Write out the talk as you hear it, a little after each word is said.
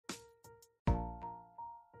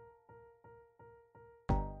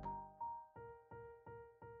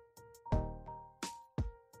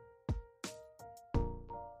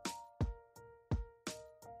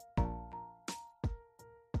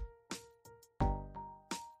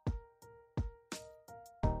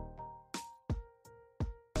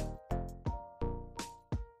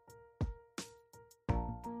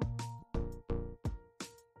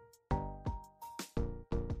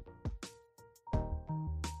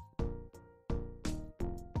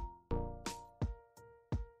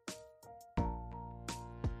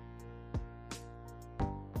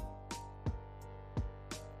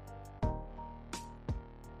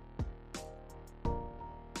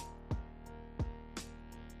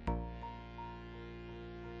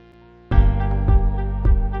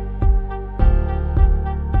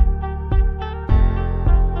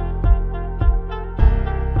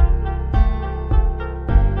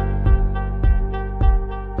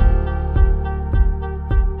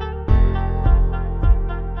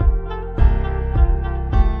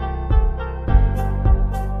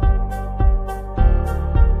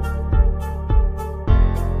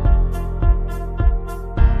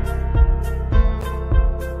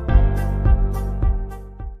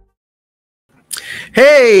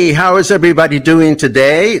Hey, how is everybody doing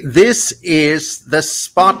today? This is the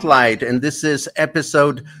Spotlight, and this is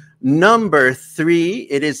episode number 3.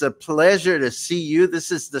 It is a pleasure to see you. This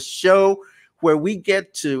is the show where we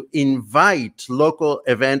get to invite local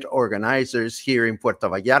event organizers here in Puerto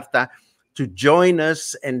Vallarta to join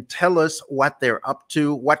us and tell us what they're up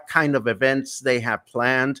to, what kind of events they have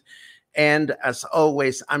planned. And as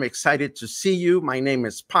always, I'm excited to see you. My name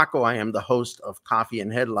is Paco. I am the host of Coffee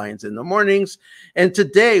and Headlines in the Mornings. And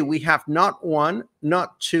today we have not one,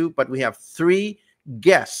 not two, but we have 3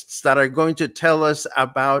 guests that are going to tell us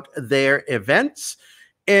about their events.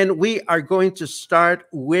 And we are going to start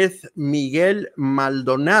with Miguel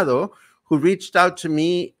Maldonado, who reached out to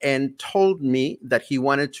me and told me that he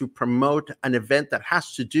wanted to promote an event that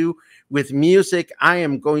has to do with music. I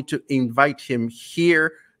am going to invite him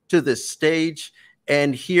here to the stage,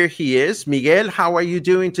 and here he is. Miguel, how are you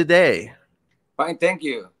doing today? Fine, thank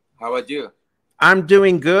you. How about you? I'm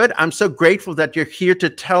doing good. I'm so grateful that you're here to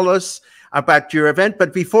tell us about your event.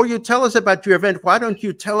 But before you tell us about your event, why don't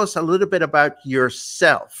you tell us a little bit about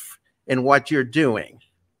yourself and what you're doing?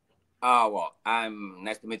 Well,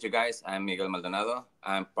 nice to meet you guys. I'm Miguel Maldonado.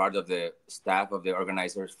 I'm part of the staff of the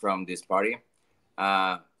organizers from this party.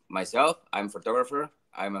 Myself, I'm a photographer.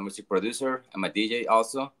 I'm a music producer. I'm a DJ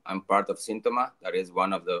also. I'm part of Sintoma. That is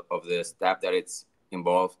one of the staff that is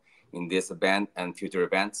involved in this event and future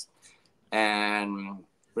events. And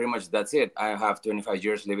pretty much that's it. I have 25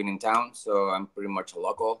 years living in town, so I'm pretty much a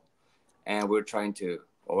local. And we're trying to,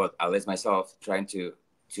 or at least myself, trying to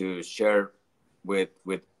share with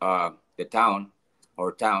the town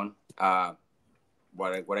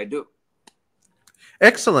what I do.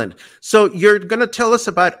 Excellent. So you're going to tell us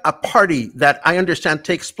about a party that I understand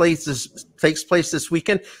takes place this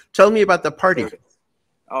weekend. Tell me about the party.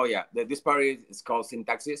 Oh yeah, this party is called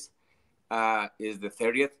Syntaxis. Is the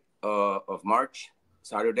 30th of March,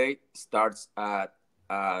 Saturday. Starts at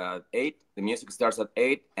 8. The music starts at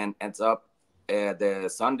 8 and ends up the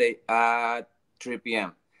Sunday at 3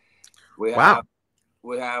 p.m. We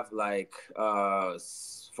have like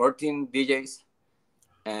 14 DJs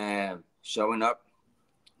and showing up.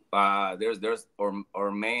 There's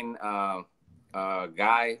our main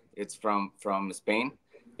guy. It's from Spain.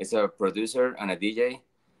 It's a producer and a DJ.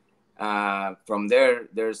 From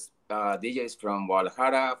there's DJs from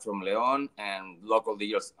Guadalajara, from León, and local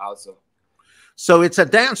DJs also. So it's a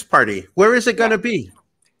dance party. Where is it going to be?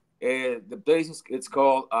 The place it's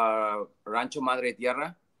called Rancho Madre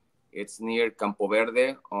Tierra. It's near Campo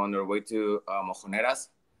Verde on our way to Mojoneras.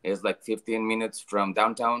 It's like 15 minutes from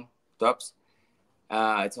downtown tops.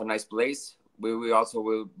 It's a nice place. We want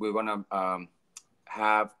to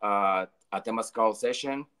have a Temazcal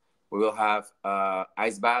session. We will have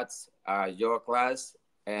ice baths, yoga class,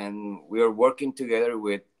 and we are working together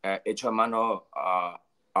with Hecho a Mano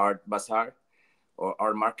Art Bazaar or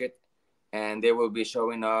Art Market, and they will be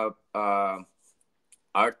showing up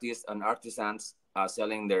artists and artisans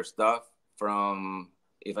selling their stuff from,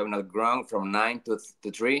 if I'm not wrong, from 9 to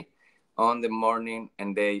 3 on the morning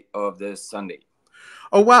and day of the Sunday.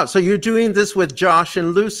 Oh, wow. So you're doing this with Josh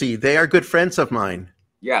and Lucy. They are good friends of mine.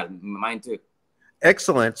 Yeah, mine too.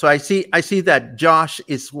 Excellent. So I see that Josh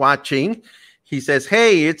is watching. He says,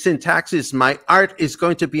 hey, it's Syntaxis. My art is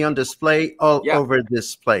going to be on display all over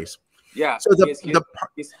this place. Yeah. So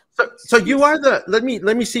so you are the, let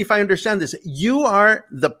me see if I understand this. You are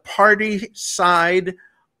the party side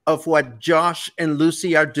of what Josh and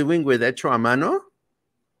Lucy are doing with Hecho a Mano?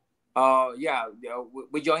 Yeah,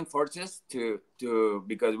 we joined forces to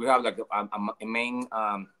because we have like a main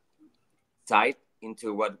site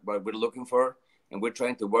into what we're looking for, and we're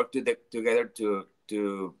trying to work together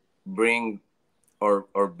to bring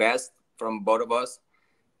our best from both of us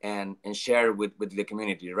and share with the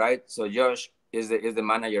community, right? So Josh is the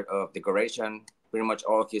manager of decoration. Pretty much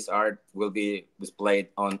all his art will be displayed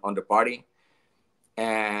on the party,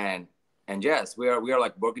 and yes, we are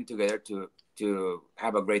like working together to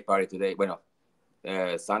have a great party today. Bueno,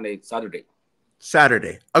 Saturday.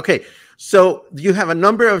 Okay. So you have a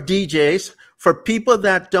number of DJs. For people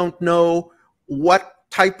that don't know, what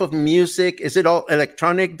type of music? Is it all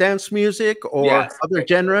electronic dance music or other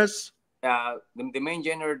genres? The main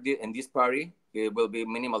genre in this party, it will be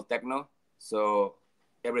minimal techno. So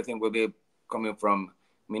everything will be coming from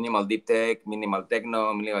minimal deep tech, minimal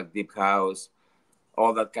techno, minimal deep house,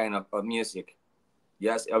 all that kind of music.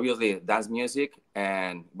 Yes, obviously dance music,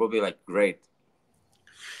 and will be like great.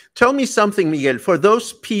 Tell me something, Miguel, for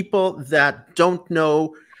those people that don't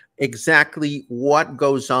know exactly what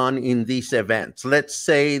goes on in these events. Let's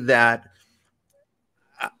say that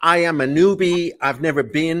I am a newbie, I've never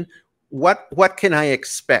been. what can I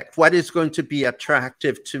expect? What is going to be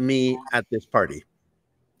attractive to me at this party?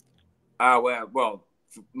 Well,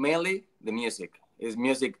 mainly the music is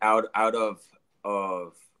music out of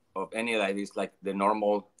any like this, like the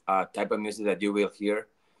normal type of music that you will hear.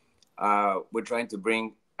 We're trying to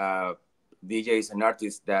bring DJs and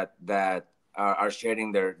artists that are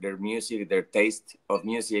sharing their music, their taste of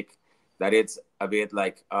music, that it's a bit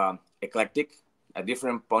like eclectic, a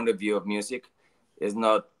different point of view of music. It's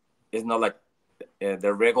not like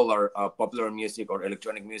the regular popular music or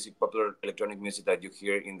popular electronic music that you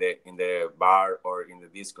hear in the bar or in the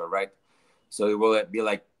disco, right? So it will be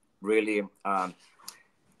like really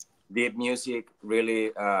deep music,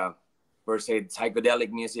 really per se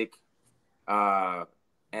psychedelic music,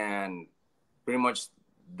 and pretty much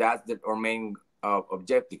that's our main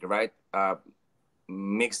objective, right?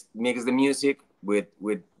 Mix the music with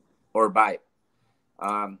our vibe.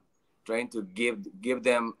 Trying to give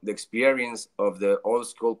them the experience of the old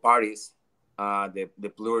school parties,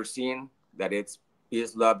 the pure scene, that it's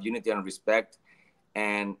peace, love, unity, and respect.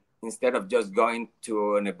 And instead of just going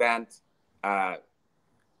to an event,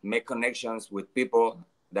 make connections with people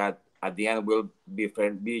that at the end will be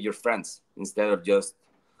your friends, instead of just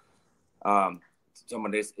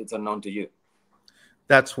someone it's unknown to you.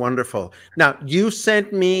 That's wonderful. Now, you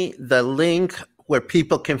sent me the link where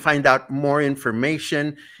people can find out more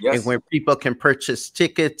information. Yes. And where people can purchase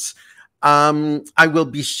tickets. I will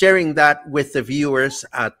be sharing that with the viewers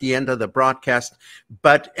at the end of the broadcast.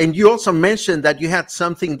 And you also mentioned that you had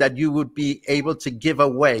something that you would be able to give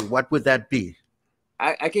away. What would that be?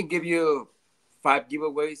 I can give you 5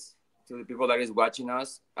 giveaways to the people that is watching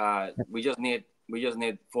us. We just need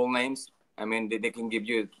full names. I mean, they can give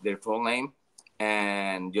you their full name,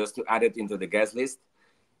 and just to add it into the guest list.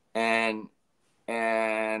 And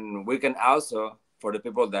we can also, for the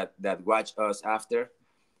people that watch us after,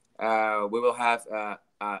 we will have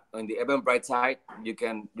on the Eventbrite site, you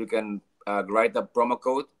can write a promo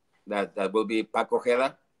code that will be Paco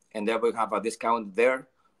Ojeda, and then we'll have a discount there.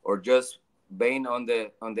 Or just being on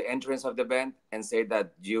the entrance of the band and say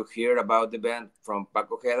that you hear about the band from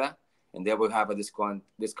Paco Ojeda, and they will have a discount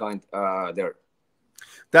there.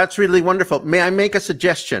 That's really wonderful. May I make a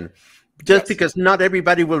suggestion? Just yes. Because not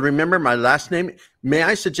everybody will remember my last name, may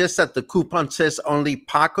I suggest that the coupon says only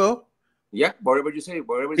Paco? Yeah, whatever you say.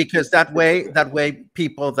 Because that way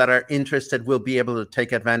people that are interested will be able to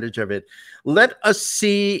take advantage of it. Let us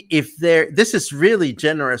see if this is really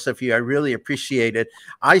generous of you. I really appreciate it.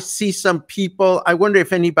 I see some people. I wonder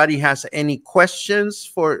if anybody has any questions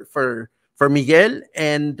for Miguel.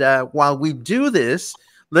 And while we do this,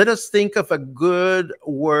 let us think of a good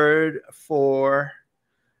word for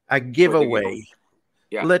a giveaway.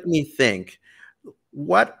 Yeah. Let me think.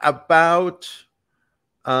 What about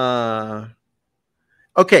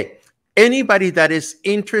okay, anybody that is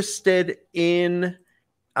interested in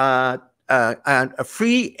a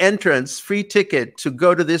free entrance, free ticket to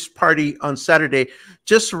go to this party on Saturday,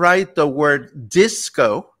 just write the word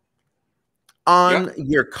disco on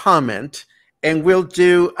your comment, and we'll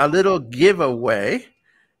do a little giveaway.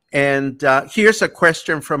 And here's a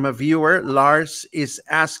question from a viewer. Lars is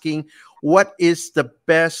asking, what is the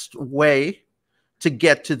best way to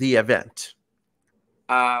get to the event?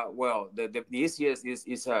 Well, the easiest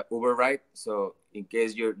is Uber ride. So in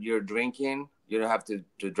case you're drinking, you don't have to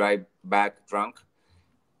drive back drunk.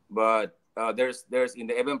 But there's in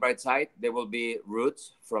the Eventbrite site, there will be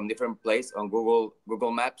routes from different places on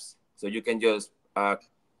Google Maps. So you can just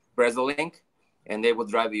press the link, and they will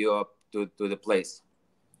drive you up to the place.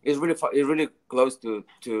 It's really far, it's really close to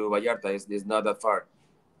Vallarta. It's not that far.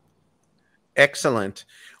 Excellent.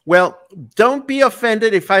 Well, don't be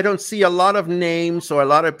offended if I don't see a lot of names or a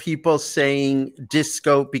lot of people saying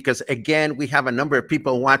disco, because again, we have a number of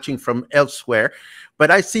people watching from elsewhere. But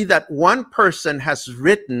I see that one person has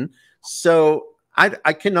written, so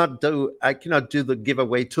I cannot do the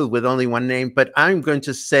giveaway tool with only one name, but I'm going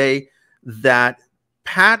to say that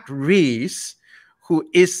Patt Riese, who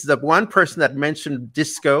is the one person that mentioned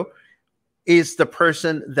disco, is the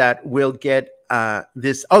person that will get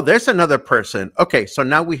this. Oh, there's another person. Okay, so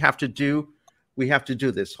now we have to do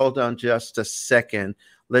this. Hold on just a second.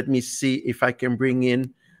 Let me see if I can bring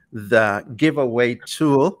in the giveaway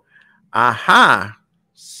tool. Aha.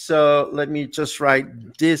 So let me just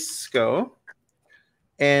write disco,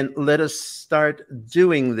 and let us start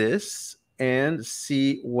doing this and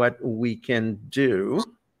see what we can do.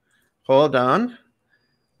 Hold on.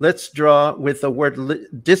 Let's draw with the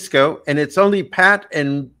word disco, and it's only Patt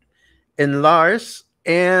and Lars,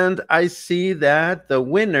 and I see that the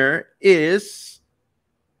winner is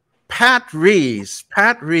Patt Riese.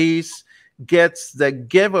 Patt Riese gets the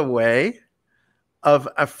giveaway of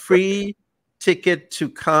a free ticket to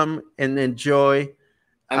come and enjoy.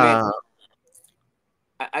 I mean,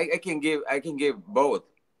 I can give both.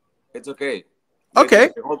 It's okay. Okay.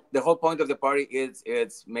 The whole point of the party is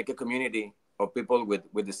it's make a community of people with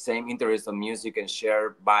the same interest on music and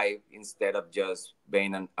share by instead of just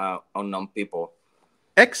being an unknown people.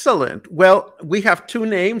 Excellent. Well, we have two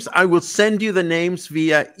names. I will send you the names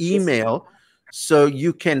via email so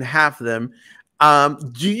you can have them.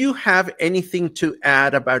 Do you have anything to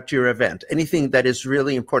add about your event? Anything that is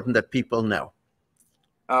really important that people know?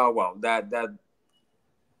 Well, that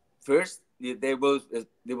first they will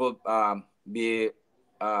be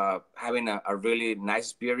having a really nice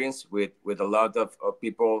experience with a lot of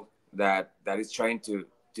people that is trying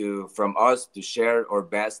to from us to share our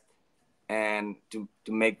best and to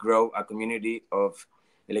make grow a community of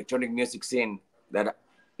electronic music scene that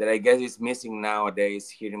I guess is missing nowadays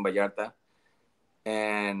here in Vallarta.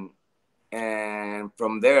 And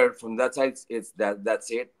from that side, it's that's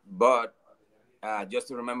it. But just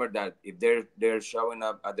to remember that if they're showing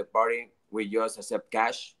up at the party, we just accept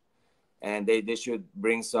cash, and they should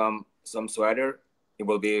bring some sweater. It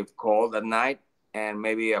will be cold at night, and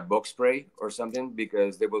maybe a bug spray or something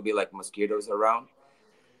because there will be like mosquitoes around.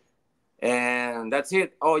 And that's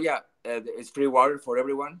it. Oh yeah, it's free water for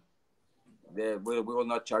everyone. We will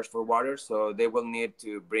not charge for water, so they will need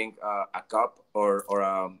to bring a cup or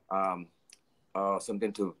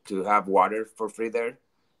something to have water for free there.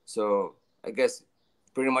 So I guess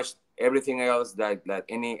pretty much everything else that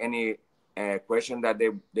any question that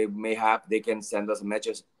they may have, they can send us a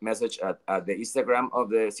message at the Instagram of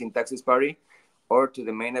the Syntaxis Party or to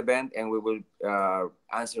the main event, and we will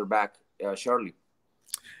answer back shortly.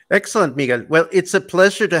 Excellent, Miguel. Well, it's a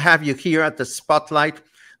pleasure to have you here at the Spotlight.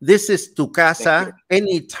 This is tu casa.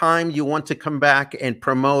 Anytime you want to come back and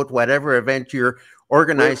promote whatever event you're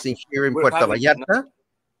organizing here in Puerto Vallarta.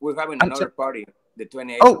 We're having another party, the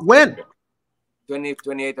 28th. Oh, when?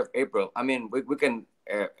 28th of April. I mean, we can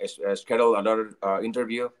schedule another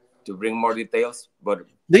interview to bring more details, but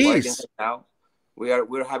please. Now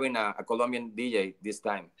we're having a Colombian DJ this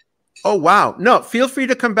time. Oh, wow. No, feel free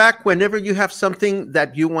to come back whenever you have something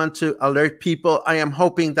that you want to alert people. I am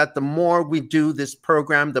hoping that the more we do this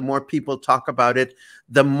program, the more people talk about it,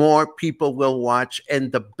 the more people will watch, and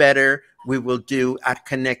the better we will do at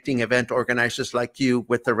connecting event organizers like you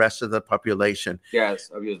with the rest of the population. Yes,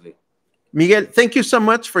 obviously. Miguel, thank you so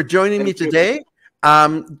much for joining me today.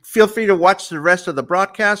 Feel free to watch the rest of the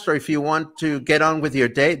broadcast, or if you want to get on with your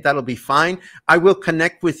day, that'll be fine. I will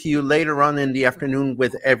connect with you later on in the afternoon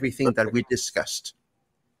with everything that we discussed.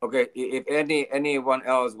 Okay, if anyone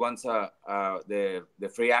else wants the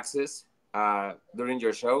free access during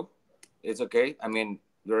your show, it's okay. I mean,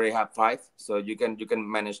 you already have 5, so you can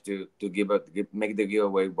manage to make the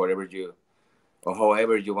giveaway whatever you or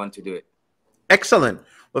however you want to do it. Excellent.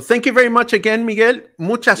 Well, thank you very much again, Miguel.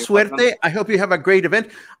 Mucha suerte. I hope you have a great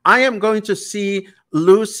event. I am going to see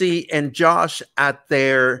Lucy and Josh at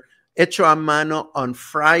their Hecho a Mano on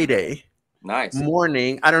Friday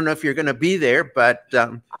morning. I don't know if you're going to be there, but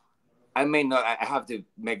I may not. I have to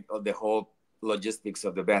make the whole logistics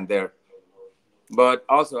of the band there. But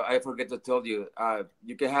also, I forget to tell you,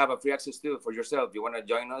 you can have a free access too for yourself. If you want to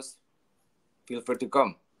join us, feel free to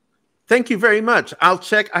come. Thank you very much. I'll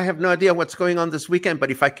check. I have no idea what's going on this weekend,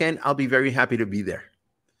 but if I can, I'll be very happy to be there.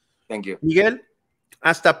 Thank you. Miguel,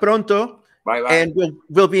 hasta pronto. Bye-bye. And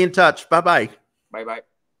we'll be in touch. Bye-bye. Bye-bye.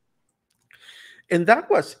 And that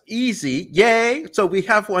was easy. Yay. So we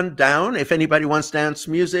have one down. If anybody wants dance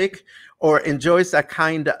music or enjoys that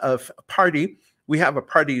kind of party, we have a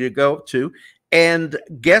party to go to. And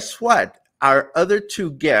guess what? Our other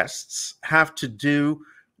 2 guests have to do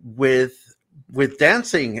with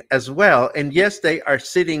dancing as well. And yes, they are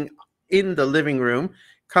sitting in the living room.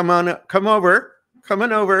 Come on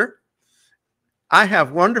over. I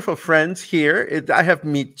have wonderful friends here. I have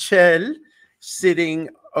Michelle sitting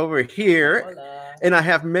over here. Hola. And I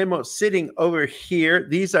have Memo sitting over here.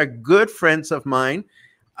 These are good friends of mine.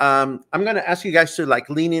 I'm going to ask you guys to like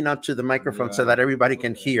lean in onto the microphone so that everybody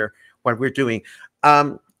can hear what we're doing.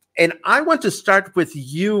 And I want to start with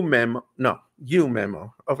you, Memo. No, you,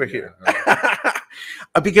 Memo, over here. Right.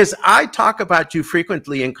 Because I talk about you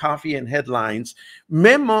frequently in Coffee and Headlines.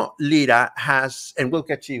 Memo Lira has, and we'll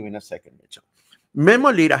get to you in a second, Mitchell.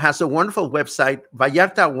 Memo Lira has a wonderful website,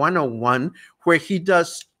 Vallarta 101, where he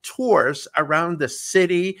does tours around the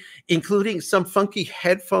city, including some funky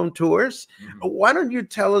headphone tours. Mm-hmm. Why don't you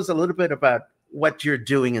tell us a little bit about what you're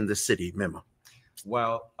doing in the city, Memo?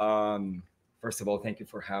 Well, first of all, thank you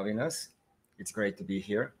for having us. It's great to be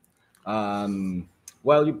here.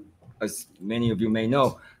 Well, as many of you may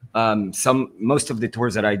know, most of the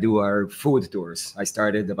tours that I do are food tours. I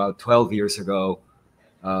started about 12 years ago.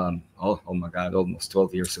 Oh my God, almost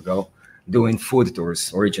 12 years ago, doing food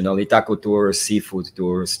tours, originally taco tours, seafood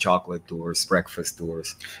tours, chocolate tours, breakfast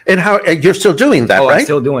tours. And how you're still doing that, right? I'm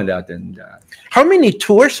still doing that. And how many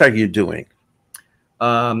tours are you doing?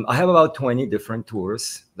 I have about 20 different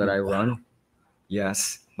tours that I run.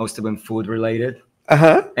 Yes, most of them food related.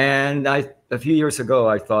 And a few years ago,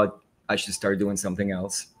 I thought I should start doing something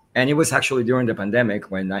else. And it was actually during the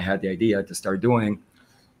pandemic when I had the idea to start doing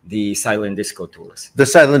the silent disco tours. The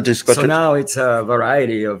silent disco tours. So now it's a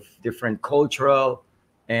variety of different cultural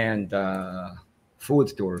and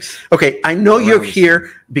food tours. Okay, I know you're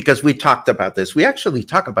here because we talked about this. We actually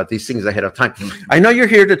talk about these things ahead of time. I know you're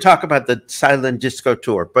here to talk about the silent disco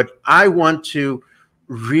tour, but I want to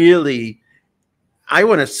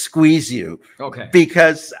squeeze you. Okay.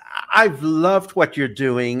 Because I've loved what you're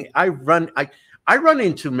doing. I run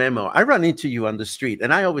into Memo. I run into you on the street,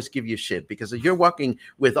 and I always give you shit because you're walking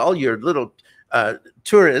with all your little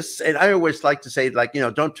tourists, and I always like to say, like,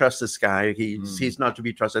 don't trust this guy. He's not to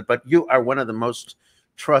be trusted. But you are one of the most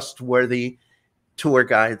trustworthy tour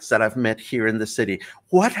guides that I've met here in the city.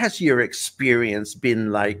 What has your experience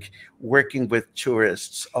been like working with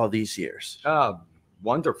tourists all these years?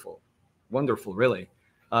 Wonderful, really.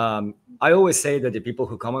 I always say that the people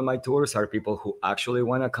who come on my tours are people who actually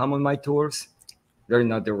want to come on my tours. They're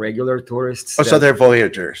not the regular tourists. Oh, so they're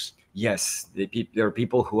voyagers. Yes, there are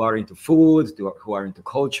people who are into food, who are into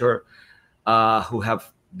culture, who have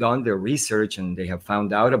done their research and they have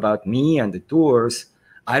found out about me and the tours.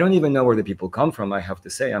 I don't even know where the people come from, I have to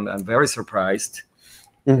say. I'm very surprised.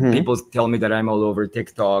 People tell me that I'm all over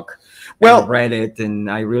TikTok, and Reddit, and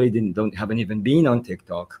I really haven't even been on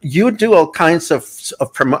TikTok. You do all kinds of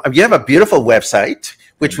you have a beautiful website,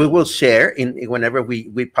 which we will share whenever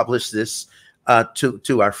we publish this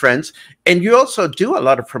to our friends. And you also do a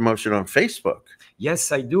lot of promotion on Facebook.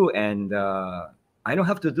 Yes, I do. And I don't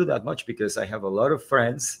have to do that much because I have a lot of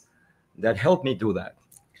friends that help me do that.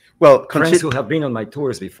 Well, friends who have been on my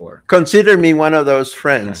tours before. Consider me one of those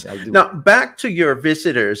friends. Yes, I do. Now, back to your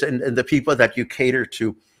visitors and the people that you cater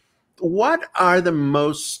to. What are the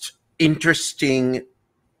most interesting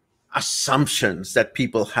assumptions that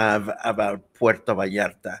people have about Puerto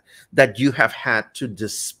Vallarta that you have had to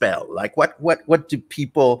dispel? Like, what do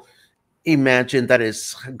people imagine that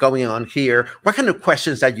is going on here? What kind of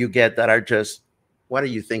questions that you get that are just, what are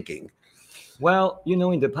you thinking? Well,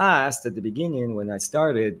 in the past, at the beginning, when I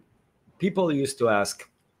started, people used to ask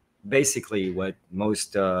basically what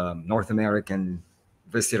most North American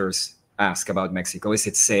visitors ask about Mexico. Is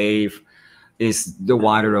it safe? Is the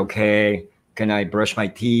water okay? Can I brush my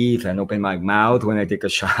teeth and open my mouth when I take a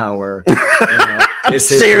shower?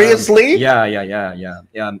 Seriously?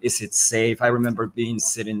 Yeah. Is it safe? I remember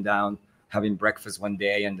sitting down, having breakfast one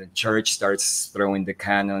day, and the church starts throwing the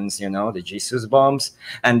cannons, the Jesus bombs.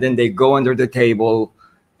 And then they go under the table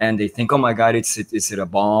and they think, oh my God, is it a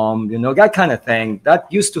bomb? That kind of thing.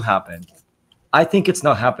 That used to happen. I think it's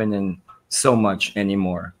not happening so much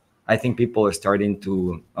anymore. I think people are starting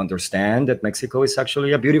to understand that Mexico is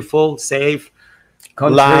actually a beautiful, safe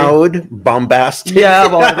country. Loud, bombastic. Yeah,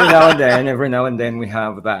 well, every now and then we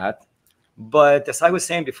have that. But as I was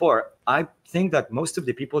saying before, I think that most of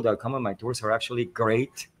the people that come on my tours are actually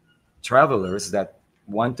great travelers that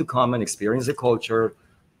want to come and experience the culture,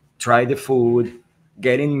 try the food,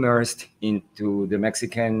 get immersed into the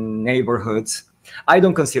Mexican neighborhoods. I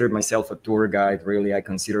don't consider myself a tour guide, really. I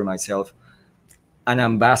consider myself an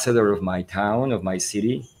ambassador of my town, of my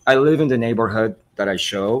city. I live in the neighborhood that I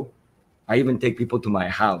show. I even take people to my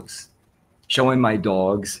house, showing my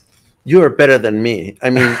dogs. You are better than me.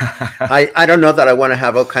 I mean, I don't know that I want to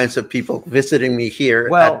have all kinds of people visiting me here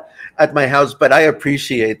at my house, but I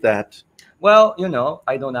appreciate that. Well,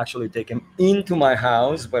 I don't actually take them into my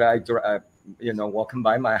house, but I walk them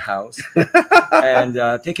by my house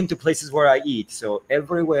and take them to places where I eat. So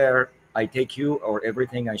everywhere I take you or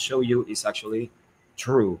everything I show you is actually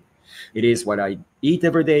true. It is what I eat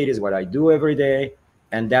every day. It is what I do every day.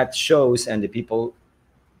 And that shows, and the people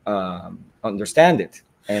understand it.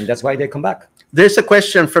 And that's why they come back. There's a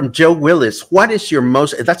question from Joe Willis.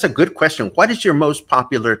 That's a good question. What is your most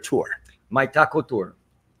popular tour? My taco tour.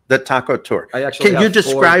 The taco tour. I actually Can you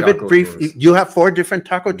describe it briefly? You have 4 different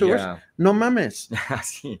taco tours? Yeah. No mames.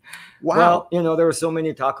 Wow. Well, there are so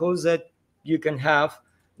many tacos that you can have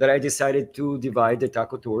that I decided to divide the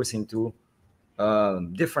taco tours into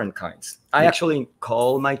different kinds. I actually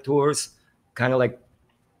call my tours kind of like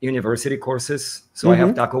university courses. So I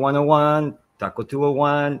have Taco 101, Taco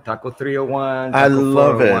 201, Taco 301, I Taco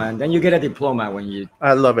love it. 401. Then you get a diploma when you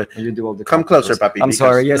love it. do all the Come tacos. closer, papi. I'm because-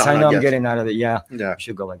 sorry. Yes, no, I no, know I'm yes. getting out of it. Yeah. Yeah. I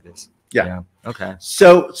should go like this. Yeah. Okay.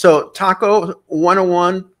 So Taco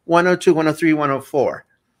 101, 102, 103, 104.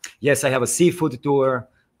 Yes, I have a seafood tour,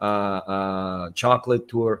 chocolate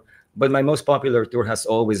tour, but my most popular tour has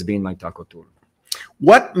always been my taco tour.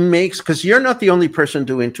 What makes, because you're not the only person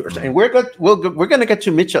doing tours, and we're going to get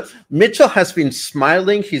to Mitchell. Mitchell has been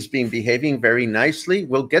smiling. He's been behaving very nicely.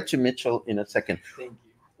 We'll get to Mitchell in a second. Thank you.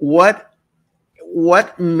 What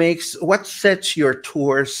sets your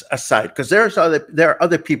tours aside? Because there are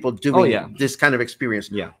other people doing this kind of experience.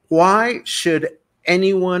 Yeah. Why should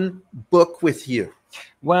anyone book with you?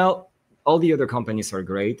 Well, all the other companies are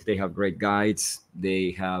great. They have great guides.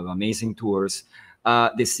 They have amazing tours.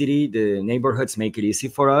 The city, the neighborhoods make it easy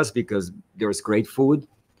for us because there's great food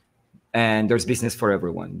and there's business for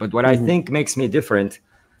everyone. But what I think makes me different,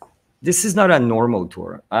 this is not a normal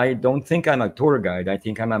tour. I don't think I'm a tour guide. I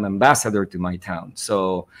think I'm an ambassador to my town.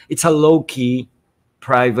 So it's a low-key,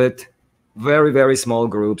 private, very, very small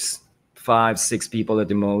groups, 5, 6 people at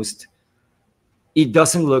the most. It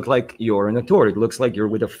doesn't look like you're on a tour. It looks like you're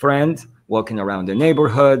with a friend walking around the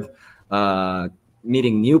neighborhood,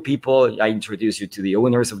 meeting new people. I introduce you to the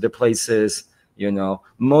owners of the places.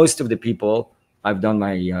 Most of the people, I've done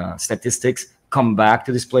my statistics, come back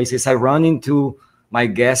to these places. I run into my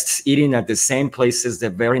guests eating at the same places the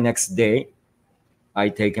very next day I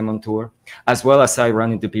take them on tour, as well as I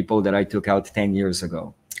run into people that I took out 10 years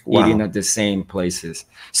ago, eating at the same places.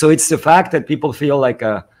 So it's the fact that people feel like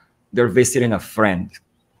they're visiting a friend,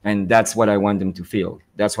 and that's what I want them to feel.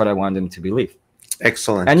 That's what I want them to believe.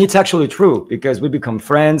 Excellent. And it's actually true because we become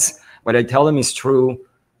friends. What I tell them is true.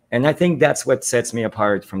 And I think that's what sets me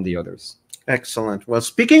apart from the others. Excellent. Well,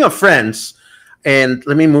 speaking of friends, and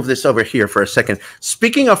let me move this over here for a second.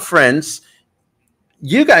 Speaking of friends,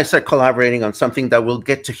 you guys are collaborating on something that we'll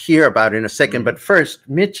get to hear about in a second. But first,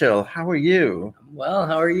 Mitchell, how are you? Well,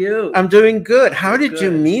 how are you? I'm doing good. How did you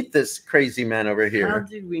Good. meet this crazy man over How here?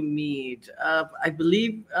 did we meet? I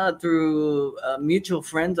believe through mutual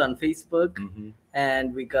friends on Facebook,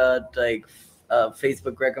 and we got like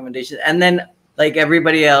Facebook recommendations. And then, like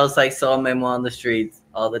everybody else, I saw Memo on the streets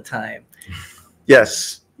all the time.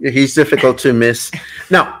 Yes, he's difficult to miss.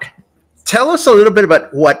 Now, tell us a little bit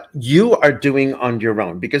about what you are doing on your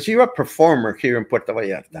own, because you're a performer here in Puerto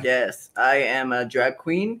Vallarta. Yes, I am a drag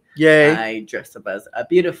queen. Yay. I dress up as a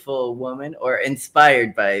beautiful woman, or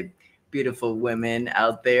inspired by beautiful women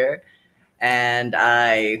out there. And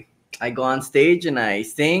I go on stage and I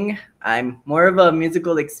sing. I'm more of a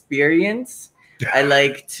musical experience. I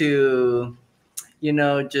like to,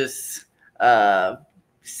 just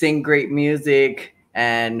sing great music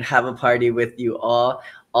and have a party with you all.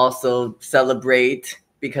 Also celebrate,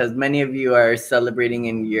 because many of you are celebrating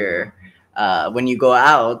in your when you go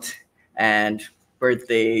out, and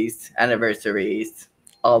birthdays, anniversaries,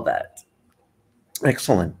 all that.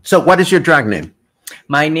 Excellent. So what is your drag name?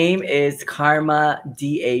 My name is Karma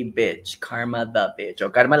D.A. Bitch. Karma the Bitch. Or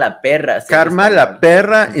Karma la Perra. Karma la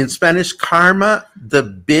Perra in Spanish. Karma the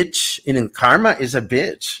Bitch. And Karma is a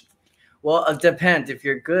bitch. Well, it depends. If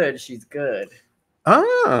you're good, she's good.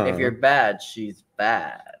 Oh. If you're bad, she's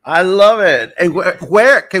bad. I love it. And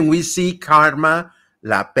where can we see Karma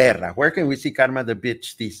la Perra? Where can we see Karma the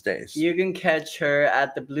Bitch these days? You can catch her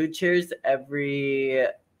at the Blue Chairs every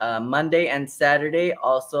Monday and Saturday.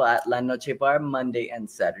 Also at La Noche Bar, Monday and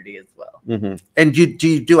Saturday as well. And do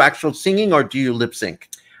you do actual singing, or do you lip sync?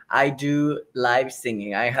 I do live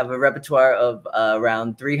singing. I have a repertoire of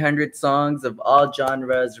around 300 songs of all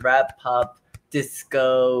genres: rap, pop,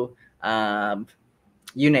 disco,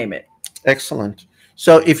 you name it. Excellent.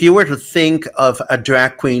 So if you were to think of a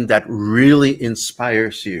drag queen that really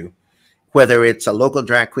inspires you, whether it's a local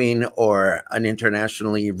drag queen or an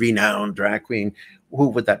internationally renowned drag queen, who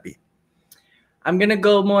would that be? I'm going to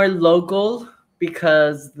go more local,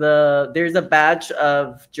 because there's a batch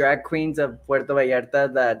of drag queens of Puerto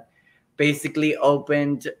Vallarta that basically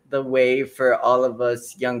opened the way for all of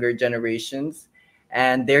us younger generations.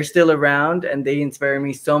 And they're still around, and they inspire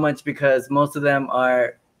me so much because most of them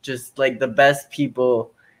are just like the best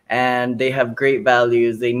people, and they have great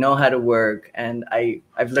values. They know how to work, and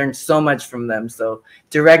I've learned so much from them. So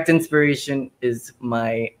direct inspiration is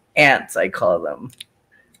my aunts, I call them.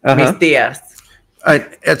 Mis tías.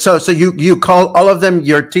 So you call all of them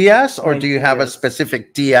your tias, or My do you have a tias.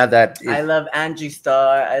 specific tia that is... I love Angie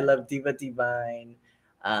Starr. I love Diva Divine.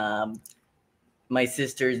 My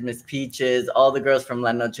sisters, Miss Peaches, all the girls from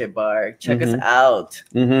La Noche Bar. Check us out.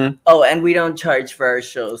 Oh, and we don't charge for our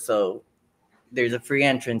show, so there's a free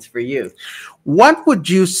entrance for you. What would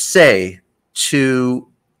you say to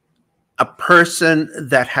a person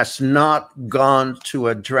that has not gone to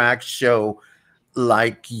a drag show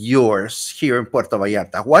like yours here in Puerto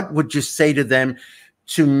Vallarta? What would you say to them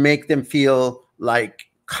to make them feel like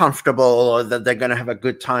comfortable or that they're going to have a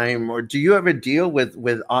good time? Or do you ever deal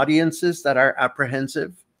with audiences that are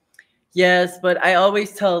apprehensive? Yes, but I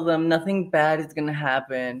always tell them nothing bad is going to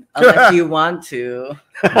happen unless you want to.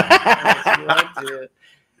 Unless you want to.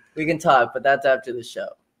 We can talk, but that's after the show.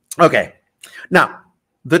 Okay. Now,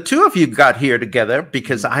 the two of you got here together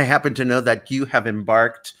because I happen to know that you have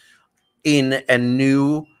embarked in a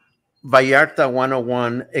new Vallarta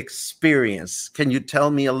 101 experience. Can you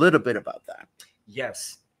tell me a little bit about that?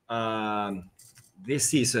 Yes. This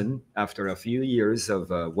season, after a few years of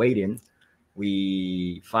waiting,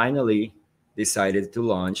 we finally decided to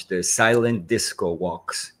launch the Silent Disco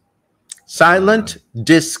Walks. Silent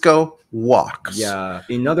Disco Walks. Yeah,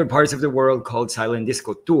 in other parts of the world called Silent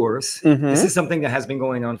Disco Tours. This is something that has been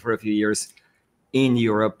going on for a few years in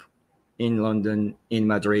Europe, in London, in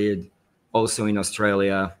Madrid, also in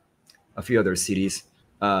Australia, a few other cities.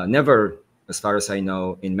 Never, as far as I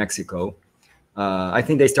know, in Mexico. I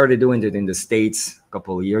think they started doing it in the States a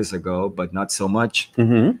couple of years ago, but not so much.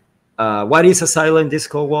 What is a Silent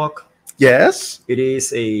Disco Walk? Yes. It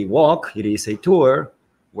is a walk, it is a tour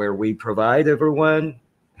where we provide everyone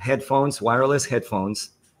headphones, wireless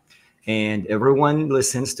headphones, and everyone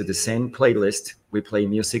listens to the same playlist. We play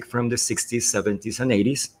music from the 60s, 70s, and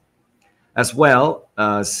 80s, as well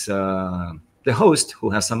as the host who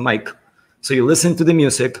has a mic. So you listen to the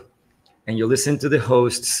music and you listen to the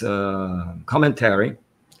host's commentary,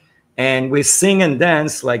 and we sing and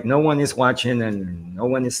dance like no one is watching and no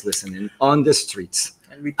one is listening on the streets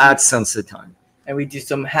at sunset time. And we do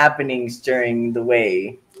some happenings during the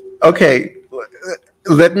way. Okay,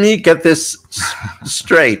 let me get this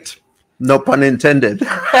straight. No pun intended.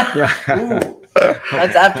 Ooh,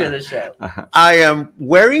 that's after the show. I am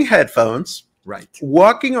wearing headphones, Right.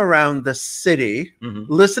 walking around the city,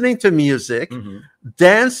 listening to music,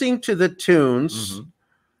 dancing to the tunes,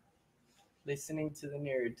 Listening to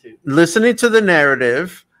the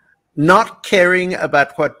narrative, not caring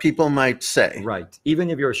about what people might say. Right. Even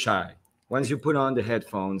if you're shy, once you put on the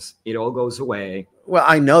headphones, it all goes away. Well,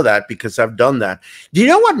 I know that because I've done that. Do you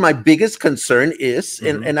know what my biggest concern is?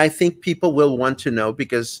 And I think people will want to know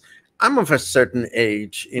because I'm of a certain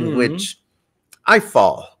age in which I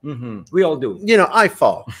fall. We all do. You know, I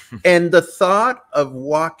fall. And the thought of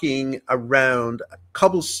walking around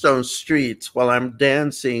cobblestone streets while I'm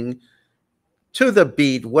dancing to the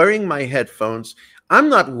beat, wearing my headphones, I'm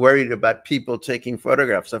not worried about people taking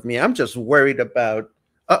photographs of me. I'm just worried about,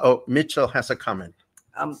 Mitchell has a comment.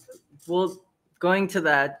 Well, going to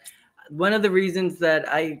that, one of the reasons that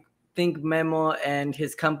I think Memo and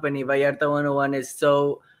his company, Vallarta 101, is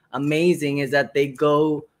so amazing is that they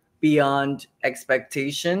go beyond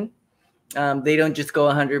expectation. They don't just go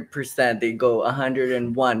 100%, they go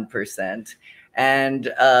 101%. And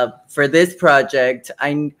for this project,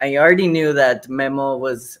 I already knew that Memo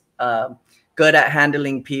was good at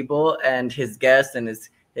handling people and his guests and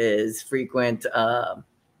his frequent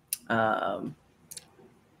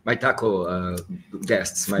my taco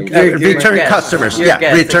guests, my return customers.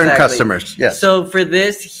 Return customers. Yes. So for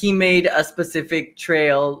this, he made a specific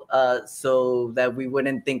trail so that we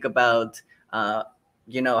wouldn't think about,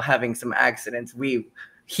 having some accidents.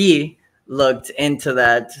 He looked into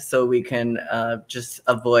that so we can just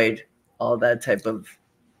avoid all that type of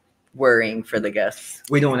worrying for the guests.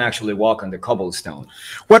 We don't actually walk on the cobblestone.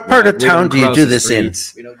 What part of town do you do this in?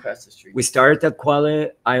 We don't cross the street. We start at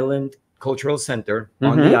Kuala Island Cultural Center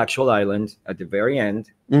on the actual island at the very end,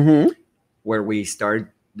 where we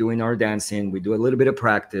start doing our dancing. We do a little bit of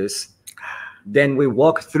practice. Then we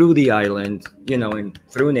walk through the island, and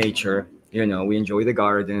through nature. We enjoy the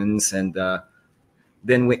gardens, and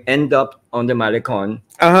then we end up on the Malecon.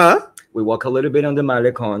 We walk a little bit on the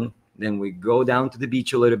Malecon. Then we go down to the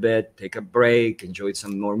beach a little bit, take a break, enjoy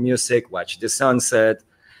some more music, watch the sunset.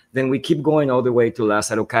 Then we keep going all the way to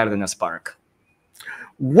Lázaro Cárdenas Park.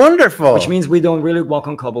 Wonderful. Which means we don't really walk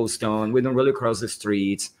on cobblestone. We don't really cross the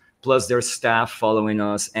streets. Plus, there's staff following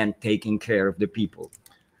us and taking care of the people.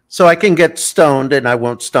 So I can get stoned and I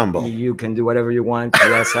won't stumble. You can do whatever you want.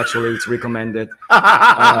 Yes, actually, it's recommended.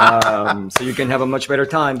 So you can have a much better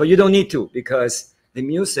time. But you don't need to, because the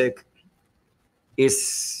music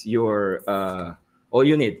is your all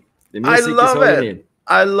you need. The music is all you need.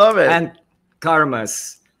 I love it. And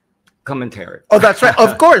Karma's commentary. Oh, that's right.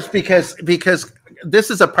 Of course, because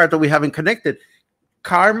this is a part that we haven't connected.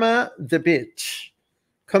 Karma the bitch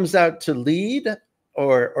comes out to lead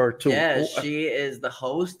or to... Yeah, she is the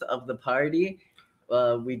host of the party.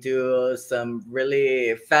 We do some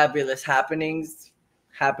really fabulous happening,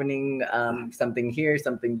 something here,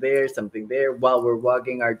 something there, while we're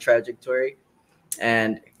walking our trajectory,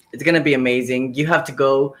 and it's gonna be amazing. You have to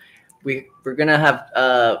go. We're gonna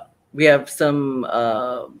have we have some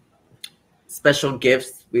special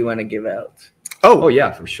gifts we want to give out. Oh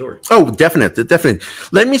yeah, for sure. Oh, definitely.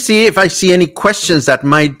 Let me see if I see any questions that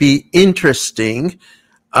might be interesting.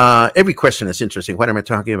 Every question is interesting. What am I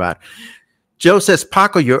talking about? Joe says,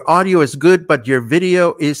 Paco, your audio is good, but your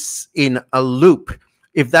video is in a loop.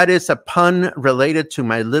 If that is a pun related to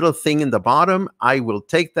my little thing in the bottom, I will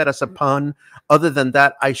take that as a pun. Other than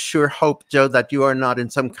that, I sure hope, Joe, that you are not in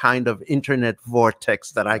some kind of internet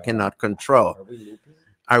vortex that I cannot control. Are we looping?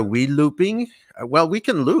 Are we looping? Well, we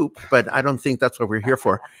can loop, but I don't think that's what we're here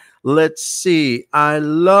for. Let's see. I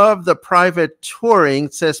love the private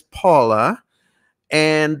touring, says Paula.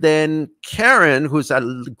 And then Karen, who's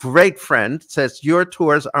a great friend, says, your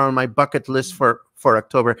tours are on my bucket list for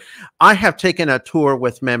October. I have taken a tour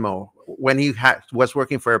with Memo when he was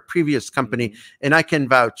working for a previous company, and I can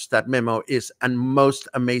vouch that Memo is a most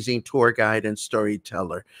amazing tour guide and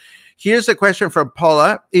storyteller. Here's a question from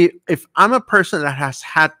Paula. If I'm a person that has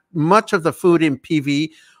had much of the food in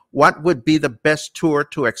PV, what would be the best tour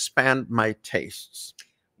to expand my tastes?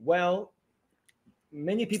 Well,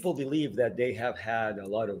 many people believe that they have had a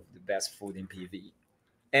lot of the best food in PV,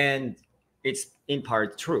 and it's in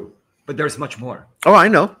part true, but there's much more. Oh, I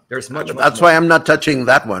know. There's much more. That's why I'm not touching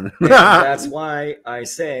that one. That's why I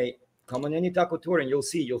say, come on any taco tour and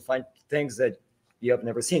you'll find things that you have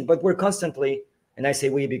never seen. But we're constantly, and I say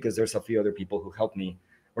we because there's a few other people who help me,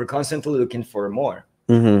 we're constantly looking for more.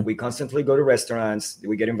 Mm-hmm. We constantly go to restaurants.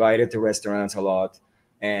 We get invited to restaurants a lot,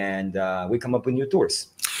 and we come up with new tours.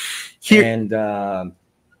 Here. And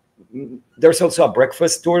there's also a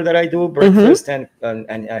breakfast tour that I do, breakfast and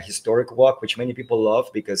a historic walk, which many people love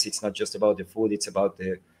because it's not just about the food, it's about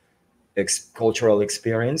the cultural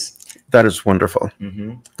experience. That is wonderful.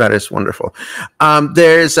 That is wonderful.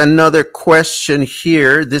 There's another question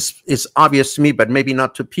here. This is obvious to me, but maybe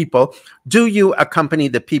not to people. Do you accompany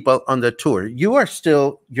the people on the tour? You are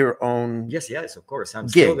still your own. Yes, of course. I'm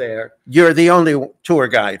gig. Still there. You're the only tour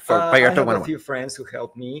guide for Vallarta I have 101. a few friends who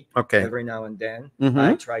help me every now and then.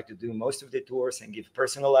 I try to do most of the tours and give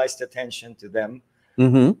personalized attention to them.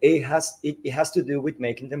 It has to do with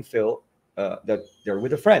making them feel that they're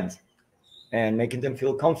with a friend, and making them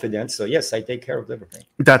feel confident. So yes, I take care of everything.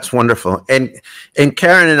 That's wonderful. And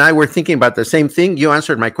Karen and I were thinking about the same thing. You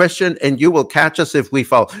answered my question, and you will catch us if we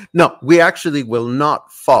fall. No, we actually will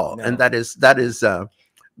not fall. No. And that is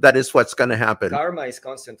what's going to happen. Karma is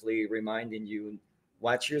constantly reminding you,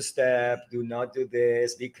 watch your step, do not do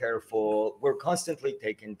this, be careful. We're constantly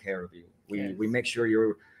taking care of you. We make sure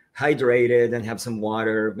you're hydrated and have some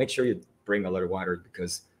water. Make sure you bring a lot of water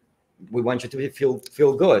because we want you to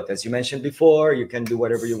feel good. As you mentioned before, you can do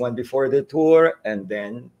whatever you want before the tour and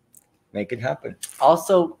then make it happen.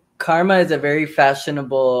 Also, Karma is a very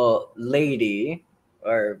fashionable lady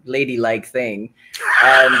or ladylike thing.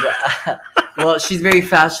 And well, she's very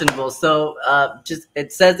fashionable. So just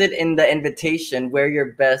it says it in the invitation, wear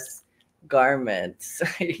your best garments.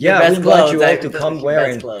 Your best we want you all to come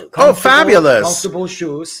wearing fabulous comfortable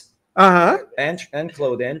shoes and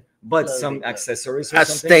clothing. But some accessories or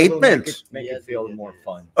something statement make it feel more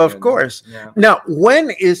fun. Of course. Yeah. Now,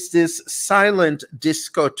 when is this silent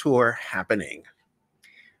disco tour happening?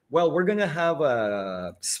 Well, we're going to have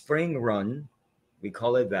a spring run. We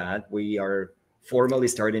call it that. We are formally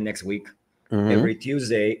starting next week. Every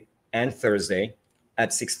Tuesday and Thursday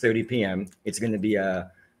at 6:30 p.m. It's going to be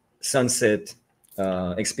a sunset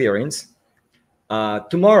experience.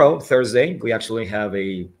 Tomorrow, Thursday, we actually have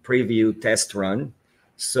a preview test run.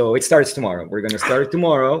 So it starts tomorrow. We're going to start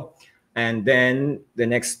tomorrow, and then the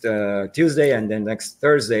next Tuesday, and then next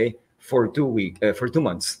Thursday for 2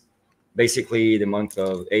 months. Basically, the month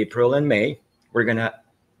of April and May. We're going to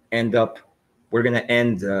end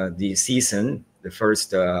the season, the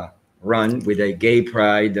first run, with a gay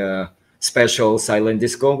pride special silent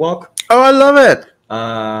disco walk. Oh, I love it!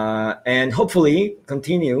 And hopefully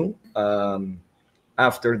continue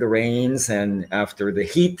after the rains and after the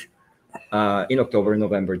heat. In October,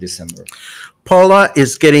 November, December. Paula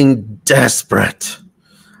is getting desperate.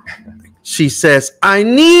 She says, I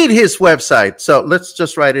need his website. So let's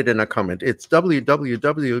just write it in a comment. It's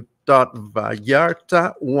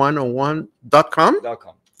www.vallarta101.com.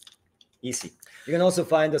 Easy. You can also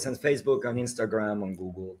find us on Facebook, on Instagram, on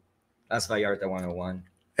Google as Vallarta 101.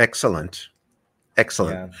 Excellent.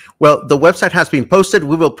 Excellent. Yeah. Well, the website has been posted.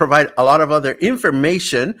 We will provide a lot of other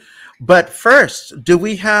information. But first, do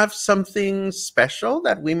we have something special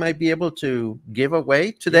that we might be able to give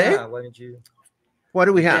away today? Yeah, why don't you? What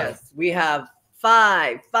do we have? Yes, we have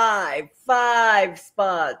five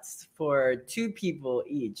spots for 2 people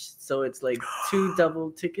each. So it's like 2 double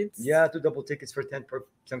tickets. Yeah, 2 double tickets for 10 persons.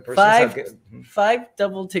 5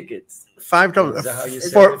 double tickets. $5 Is that how you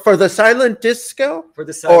say for the silent disco, For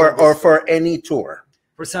the silent or disco. for any tour.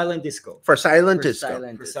 For silent disco. For silent For disco.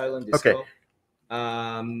 silent For disco. silent disco. Okay.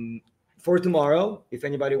 For tomorrow, if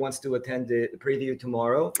anybody wants to attend the preview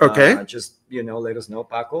tomorrow, Okay. just let us know,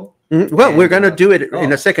 Paco. Well, And, we're going to do it in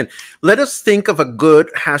oh. a second. Let us think of a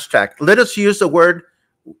good hashtag. Let us use the word.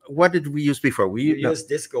 What did we use before? You use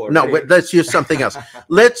disco. No, already. let's use something else.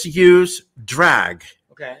 Let's use drag.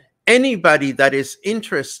 Okay. Anybody that is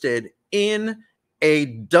interested in a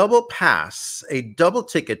double pass, a double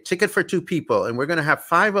ticket for 2 people, and we're going to have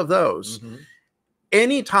 5 of those. Mhm.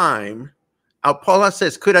 Anytime, Paula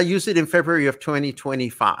says, could I use it in February of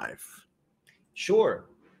 2025? Sure.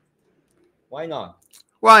 Why not?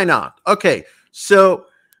 Why not? Okay, so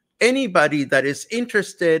anybody that is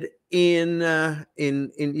interested in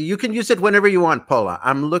you can use it whenever you want, Paula.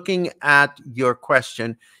 I'm looking at your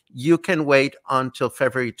question. You can wait until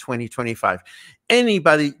February 2025.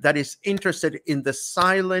 Anybody that is interested in the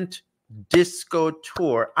silent disco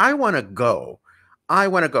tour, I want to go.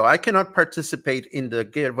 I cannot participate in the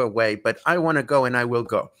giveaway, but I want to go, and I will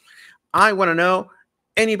go. I want to know,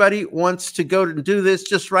 anybody wants to go and do this,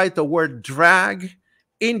 just write the word drag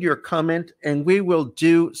in your comment, and we will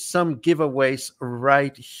do some giveaways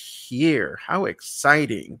right here. How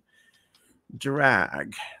exciting.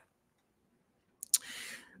 Drag.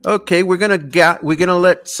 Okay, we're gonna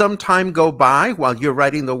let some time go by while you're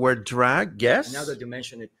writing the word drag. Yes. Now that you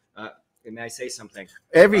mention it, may I say something?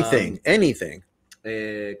 Everything, anything.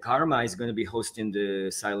 Karma is going to be hosting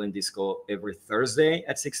the silent disco every Thursday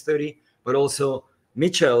at 6:30, but also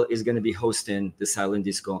Mitchell is going to be hosting the silent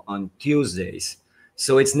disco on Tuesdays.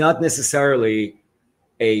 So it's not necessarily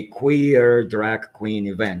a queer drag queen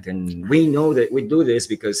event, and we know that we do this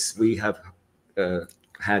because we have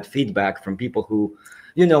had feedback from people who,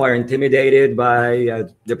 are intimidated by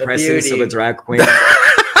the presence of beauty. a drag queen,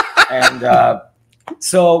 and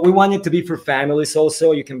so we want it to be for families.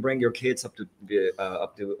 Also, you can bring your kids up to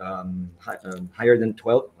higher than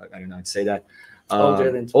 12. I don't know how to say that. Older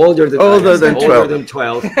than 12. Older than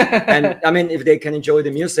 12. And I mean, if they can enjoy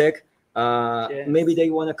the music, Yes. maybe they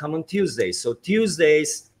want to come on Tuesdays. So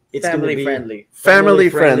Tuesdays, it's going to Family be friendly. Family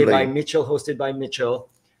friendly. by Mitchell, hosted by Mitchell,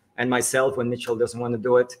 and myself when Mitchell doesn't want to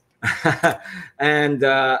do it. And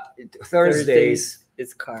Thursdays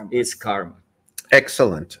is Karma. is Karma.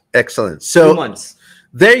 Excellent. 2 So months.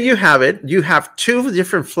 there you have it. You have 2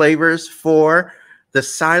 different flavors for the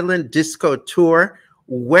silent disco tour,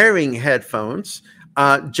 wearing headphones.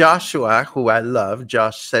 Joshua, who I love,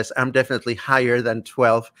 Josh says, I'm definitely higher than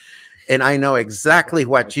 12. And I know exactly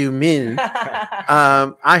what you mean.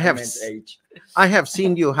 I have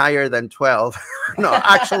seen you higher than 12. No,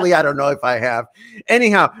 actually, I don't know if I have.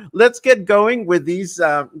 Anyhow, let's get going with these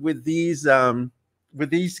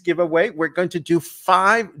giveaway. We're going to do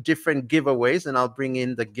 5 different giveaways, and I'll bring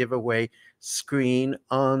in the giveaway screen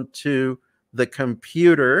onto the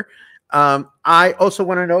computer. I also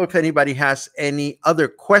want to know if anybody has any other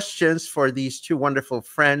questions for these 2 wonderful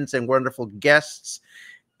friends and wonderful guests.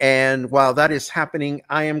 And while that is happening,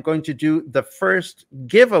 I am going to do the first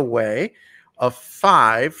giveaway of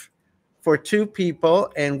 5 for 2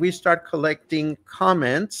 people, and we start collecting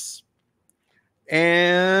comments.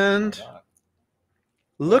 And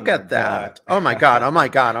look at that. Oh my God.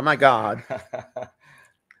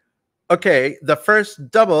 Okay, the first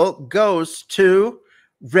double goes to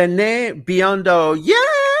Rene Biondo. Yay!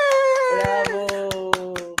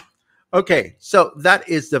 Bravo. Okay, so that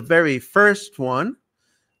is the very first one.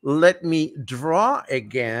 Let me draw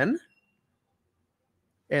again.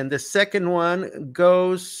 And the second one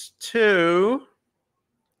goes to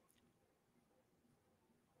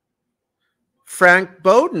Frank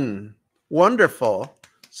Bowden. Wonderful.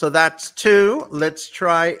 So that's 2. Let's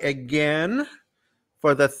try again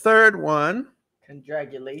for the third one.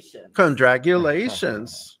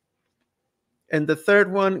 Congratulations. And the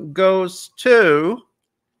third one goes to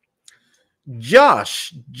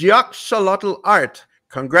Josh, Yoxolotl Art.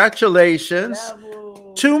 Congratulations.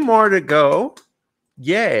 Bravo. 2 more to go.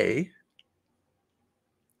 Yay.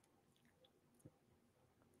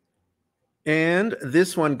 And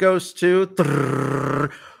this one goes to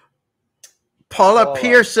Paula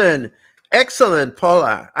Person. Excellent,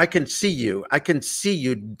 Paula. I can see you. I can see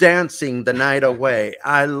you dancing the night away.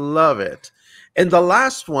 I love it. And the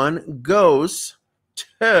last one goes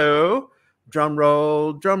to, drum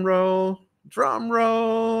roll, drum roll, drum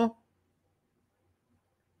roll,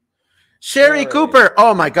 Sherry Cooper.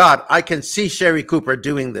 Oh my God, I can see Sherry Cooper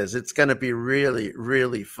doing this. It's going to be really,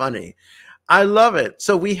 really funny. I love it.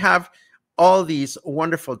 So we have all these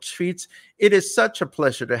wonderful treats. It is such a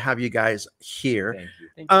pleasure to have you guys here. Thank you.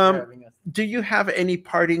 Thank you for having us. Do you have any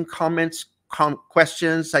parting comments,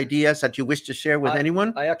 questions, ideas that you wish to share with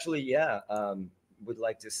anyone? I actually, would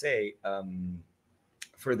like to say,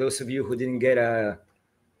 for those of you who didn't get a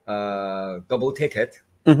double ticket,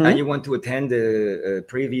 and you want to attend the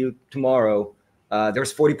preview tomorrow,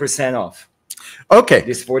 there's 40% off. Okay.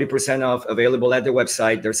 This 40% off available at the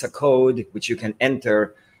website. There's a code which you can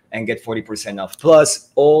enter and get 40% off.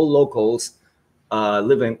 Plus, all locals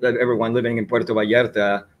everyone living in Puerto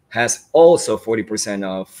Vallarta has also 40%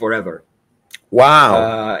 off forever.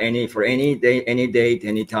 Wow. For any day, any date,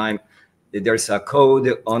 any time. There's a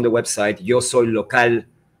code on the website, Yoxolotl,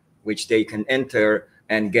 which they can enter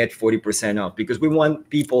and get 40% off, because we want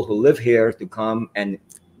people who live here to come and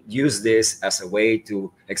use this as a way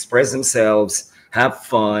to express themselves, have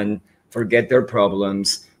fun, forget their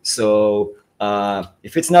problems. So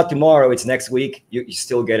if it's not tomorrow, it's next week, you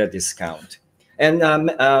still get a discount. And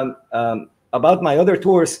about my other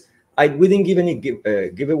tours, we didn't give any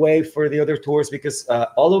giveaway for the other tours, because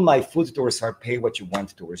all of my food tours are pay what you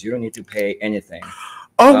want tours. You don't need to pay anything.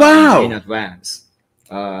 Oh, wow. In advance.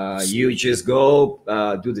 You just go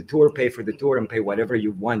do the tour, pay for the tour, and pay whatever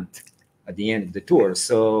you want at the end of the tour.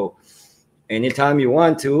 So anytime you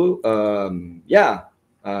want to,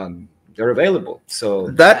 they're available. So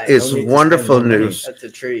that is wonderful news. That's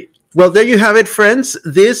a treat. Well, there you have it, friends.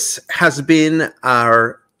 This has been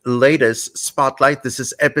our latest spotlight. This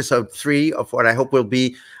is episode 3 of what I hope will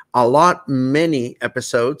be many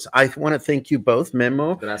episodes. I want to thank you both,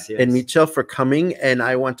 Memo and Michel, for coming, and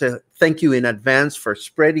I want to thank you in advance for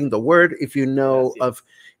spreading the word. If you know of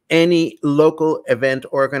any local event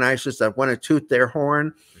organizers that want to toot their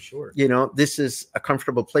horn, for sure, this is a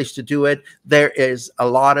comfortable place to do it. There are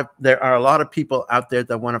a lot of people out there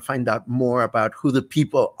that want to find out more about who the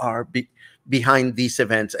people are behind these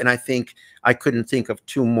events, and I think I couldn't think of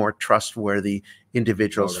 2 more trustworthy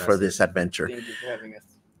individuals for this adventure. Thank you for having us.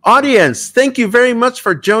 Audience, thank you very much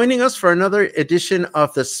for joining us for another edition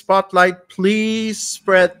of the Spotlight. Please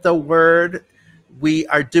spread the word. We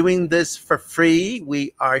are doing this for free.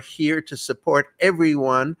 We are here to support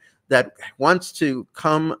everyone that wants to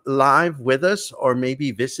come live with us or maybe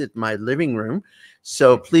visit my living room.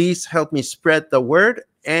 So please help me spread the word.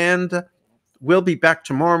 And we'll be back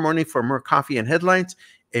tomorrow morning for more coffee and headlines.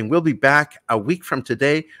 And we'll be back a week from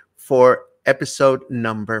today for episode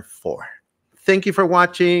number 4. Thank you for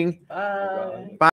watching. Bye. Bye.